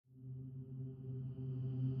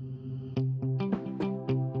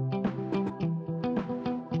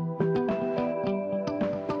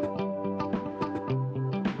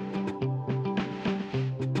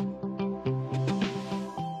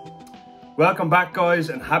Welcome back guys,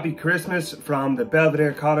 and happy Christmas from the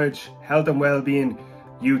Belvedere Cottage Health and Wellbeing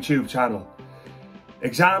YouTube channel.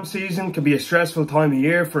 Exam season can be a stressful time of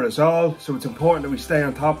year for us all, so it's important that we stay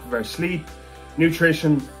on top of our sleep,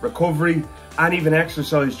 nutrition, recovery and even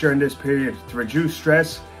exercise during this period to reduce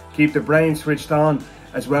stress, keep the brain switched on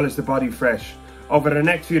as well as the body fresh. Over the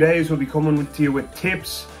next few days we'll be coming to you with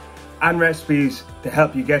tips and recipes to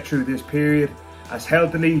help you get through this period as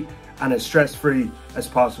healthily and as stress-free as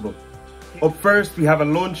possible. Up first, we have a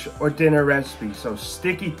lunch or dinner recipe. So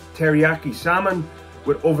sticky teriyaki salmon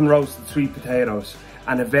with oven roasted sweet potatoes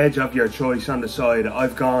and a veg of your choice on the side.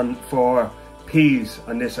 I've gone for peas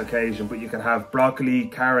on this occasion, but you can have broccoli,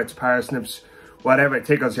 carrots, parsnips, whatever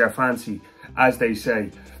tickles your fancy, as they say.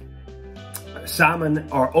 Salmon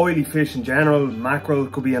or oily fish in general, mackerel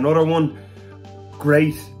could be another one.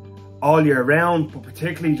 Great all year round, but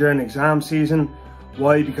particularly during exam season.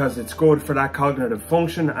 Why? Because it's good for that cognitive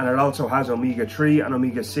function, and it also has omega-3 and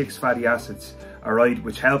omega-6 fatty acids, alright,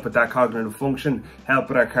 which help with that cognitive function, help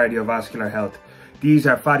with our cardiovascular health. These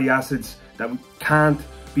are fatty acids that can't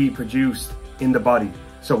be produced in the body,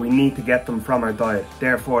 so we need to get them from our diet.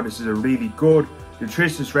 Therefore, this is a really good,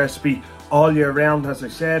 nutritious recipe all year round, as I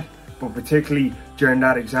said, but particularly during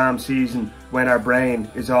that exam season when our brain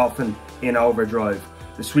is often in overdrive.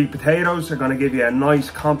 The sweet potatoes are going to give you a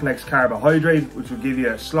nice complex carbohydrate, which will give you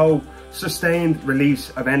a slow, sustained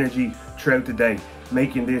release of energy throughout the day,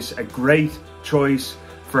 making this a great choice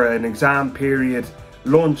for an exam period,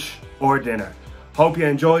 lunch or dinner. Hope you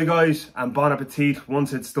enjoy guys, and bon appetit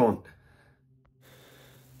once it's done.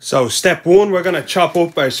 So step one, we're going to chop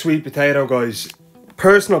up our sweet potato guys.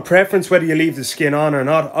 Personal preference whether you leave the skin on or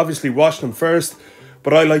not. Obviously wash them first,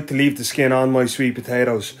 but I like to leave the skin on my sweet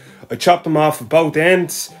potatoes. I chop them off at both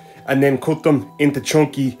ends and then cut them into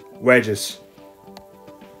chunky wedges.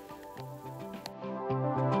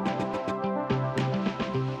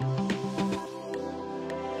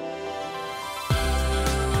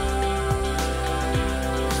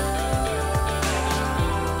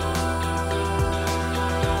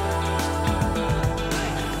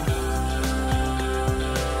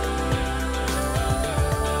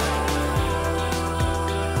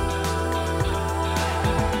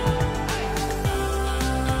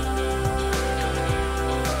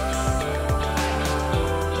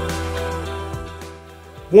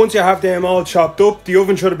 Once you have them all chopped up, the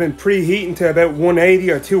oven should have been preheating to about 180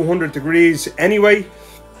 or 200 degrees anyway.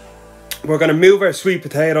 We're going to move our sweet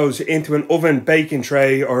potatoes into an oven baking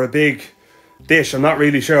tray or a big dish, I'm not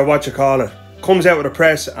really sure what you call it. Comes out with a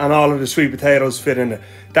press and all of the sweet potatoes fit in it.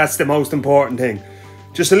 That's the most important thing.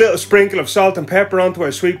 Just a little sprinkle of salt and pepper onto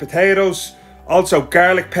our sweet potatoes. Also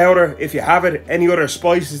garlic powder if you have it. Any other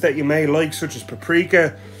spices that you may like, such as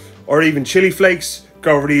paprika or even chili flakes,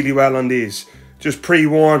 go really well on these. Just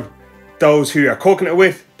pre-warn those who you're cooking it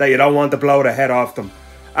with that you don't want to blow the head off them.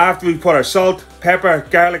 After we put our salt, pepper,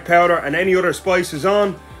 garlic powder and any other spices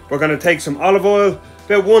on, we're going to take some olive oil,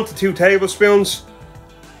 about 1 to 2 tablespoons,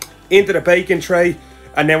 into the baking tray,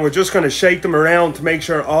 and then we're just going to shake them around to make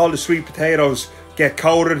sure all the sweet potatoes get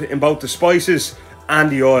coated in both the spices and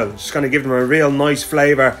the oil. Just going to give them a real nice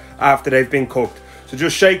flavour after they've been cooked. So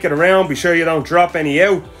just shake it around, be sure you don't drop any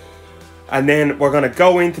out. And then we're going to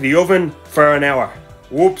go into the oven for an hour.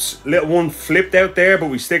 Whoops, little one flipped out there, but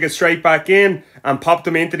we stick it straight back in and pop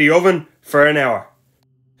them into the oven for an hour.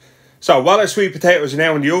 So while our sweet potatoes are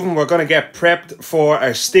now in the oven, we're going to get prepped for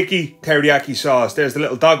our sticky teriyaki sauce. There's the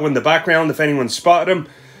little doggo in the background if anyone spotted him.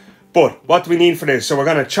 But what do we need for this? So we're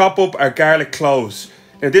going to chop up our garlic cloves.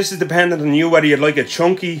 Now this is dependent on you whether you'd like it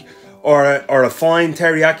chunky or a fine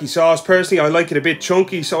teriyaki sauce. Personally, I like it a bit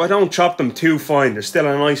chunky, so I don't chop them too fine. There's still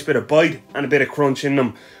a nice bit of bite and a bit of crunch in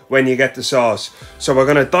them when you get the sauce. So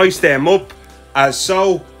we're going to dice them up as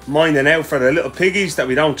so, minding out for the little piggies that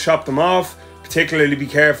we don't chop them off. Particularly be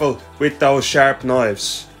careful with those sharp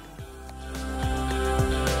knives.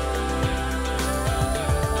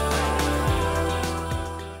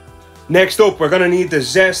 Next up, we're going to need the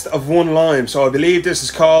zest of 1 lime. So I believe this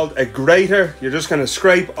is called a grater. You're just going to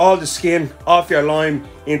scrape all the skin off your lime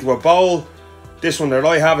into a bowl. This one that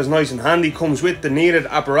I have is nice and handy, comes with the needed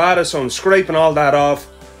apparatus, so I'm scraping all that off.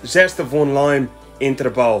 Zest of 1 lime into the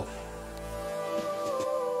bowl.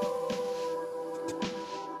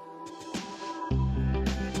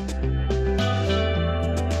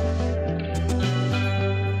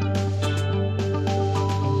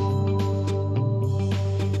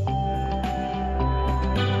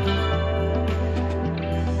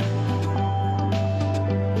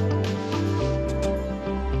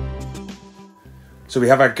 So we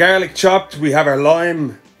have our garlic chopped, we have our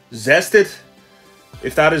lime zested,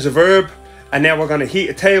 if that is a verb, And now we're going to heat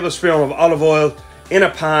a tablespoon of olive oil in a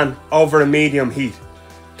pan over a medium heat.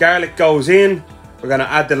 Garlic goes in. We're going to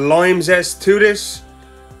add the lime zest to this.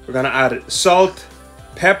 We're going to add salt,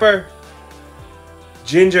 pepper,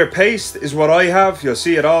 ginger paste is what I have. You'll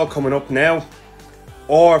see it all coming up now.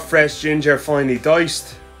 Or fresh ginger finely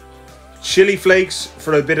diced. Chili flakes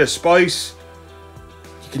for a bit of spice.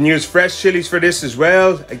 You can use fresh chilies for this as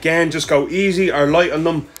well. Again, just go easy or light on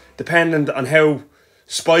them, depending on how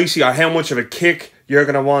spicy or how much of a kick you're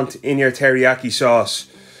going to want in your teriyaki sauce.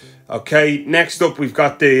 Okay, next up we've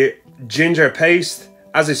got the ginger paste.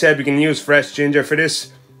 As I said, we can use fresh ginger for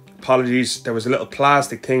this. Apologies, there was a little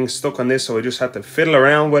plastic thing stuck on this, so I just had to fiddle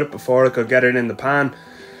around with it before I could get it in the pan.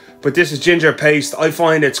 But this is ginger paste. I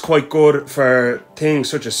find it's quite good for things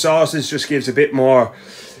such as sauces, just gives a bit more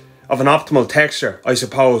of an optimal texture, I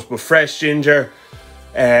suppose. But fresh ginger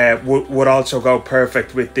would also go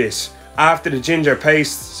perfect with this. After the ginger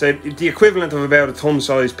paste, so the equivalent of about a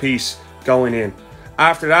thumb-sized piece going in.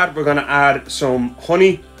 After that, we're going to add some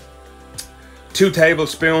honey, 2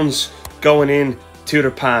 tablespoons going in to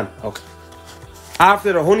the pan. Okay.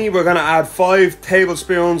 After the honey, we're going to add 5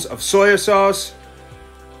 tablespoons of soy sauce.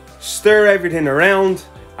 Stir everything around,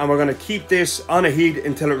 and we're going to keep this on a heat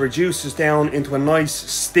until it reduces down into a nice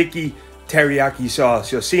sticky teriyaki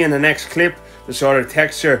sauce. You'll see in the next clip the sort of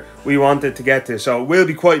texture we want it to get to. So it will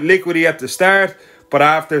be quite liquidy at the start, but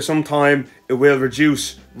after some time it will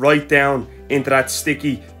reduce right down into that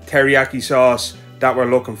sticky teriyaki sauce that we're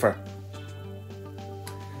looking for.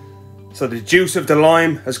 So the juice of the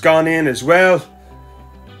lime has gone in as well.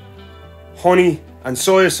 Honey and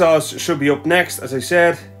soy sauce should be up next, as I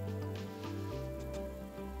said.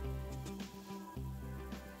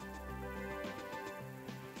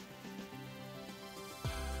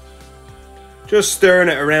 Just stirring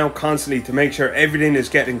it around constantly to make sure everything is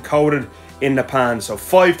getting coated in the pan. So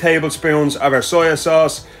 5 tablespoons of our soy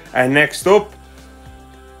sauce. And next up,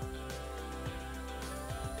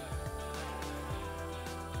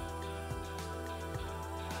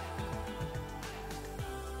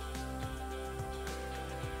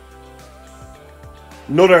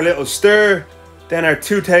 another little stir. Then our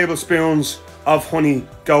 2 tablespoons of honey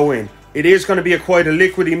go in. It is going to be quite a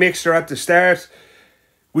liquidy mixture at the start.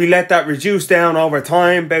 We let that reduce down over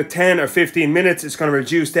time, about 10 or 15 minutes. It's going to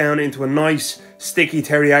reduce down into a nice sticky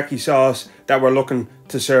teriyaki sauce that we're looking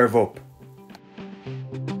to serve up.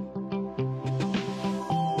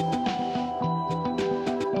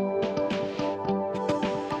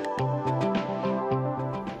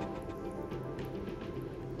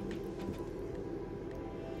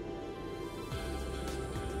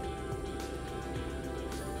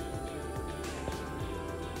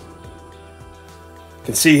 You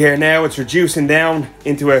can see here now it's reducing down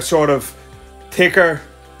into a sort of thicker,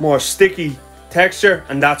 more sticky texture,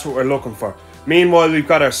 and that's what we're looking for. Meanwhile, we've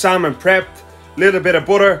got our salmon prepped, little bit of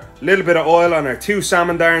butter, little bit of oil on our 2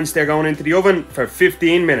 salmon darns. They're going into the oven for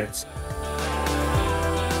 15 minutes.